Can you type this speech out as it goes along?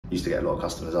Used to get a lot of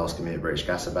customers asking me at British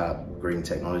Gas about green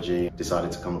technology.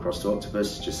 Decided to come across to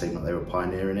Octopus, just seemed like they were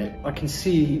pioneering it. I can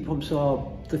see heat pumps are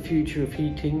the future of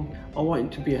heating. I want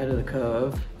it to be ahead of the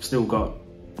curve. I've still got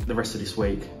the rest of this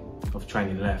week of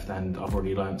training left, and I've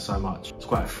already learned so much. It's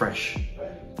quite a fresh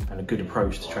and a good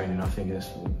approach to training. I think this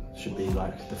should be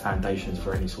like the foundations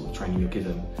for any sort of training you're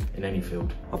given in any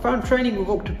field. I found training with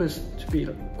Octopus to be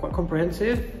quite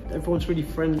comprehensive. Everyone's really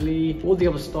friendly. All the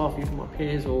other staff, even my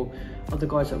peers or other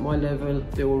guys at my level,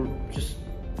 they're all just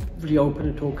really open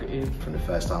and talkative. From the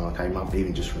first time I came up,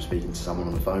 even just from speaking to someone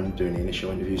on the phone, doing the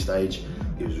initial interview stage,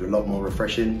 it was a lot more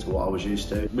refreshing to what I was used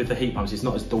to. With the heat pumps, it's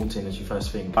not as daunting as you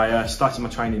first think. I started my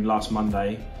training last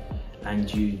Monday,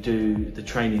 and you do the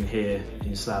training here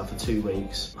in Slough for 2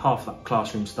 weeks. Half that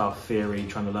classroom stuff, theory,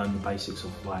 trying to learn the basics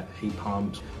of like heat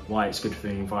pumps, why it's good for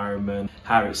the environment,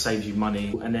 how it saves you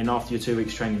money. And then after your 2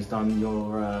 weeks training's done,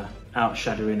 you're out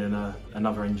shadowing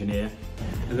another engineer.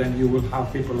 And then you will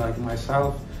have people like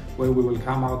myself, where we will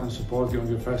come out and support you on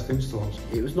your first installs.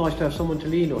 It was nice to have someone to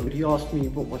lean on. He asked me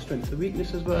what my strengths and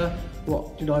weaknesses were,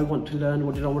 what did I want to learn,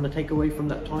 what did I want to take away from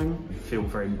that time. You feel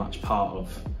very much part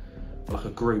of like a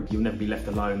group. You'll never be left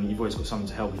alone. You've always got someone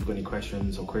to help if you've got any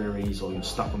questions or queries, or you're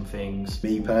stuck on things.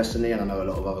 Me personally, and I know a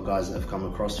lot of other guys that have come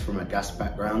across from a gas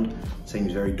background,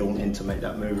 seems very daunting to make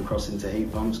that move across into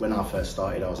heat pumps. When I first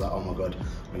started, I was like, oh my God,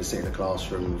 I'm going to sit in a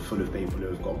classroom full of people who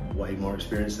have got way more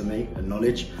experience than me and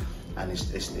knowledge. And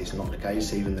it's not the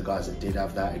case. Even the guys that did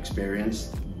have that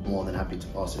experience, more than happy to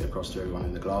pass it across to everyone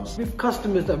in the class. With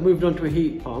customers that moved onto a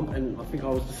heat pump, and I think I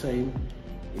was the same,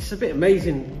 it's a bit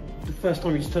amazing. The first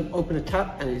time you just open a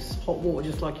tap and it's hot water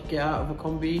just like you get out of a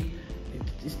combi.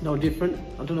 It's no different.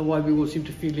 I don't know why we all seem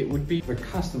to feel it would be. The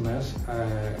customers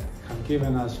have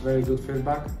given us very good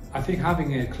feedback. I think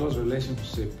having a close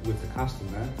relationship with the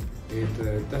customer,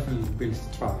 it definitely builds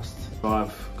trust.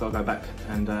 I've got to go back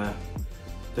and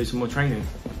do some more training.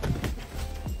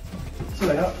 See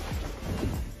you later.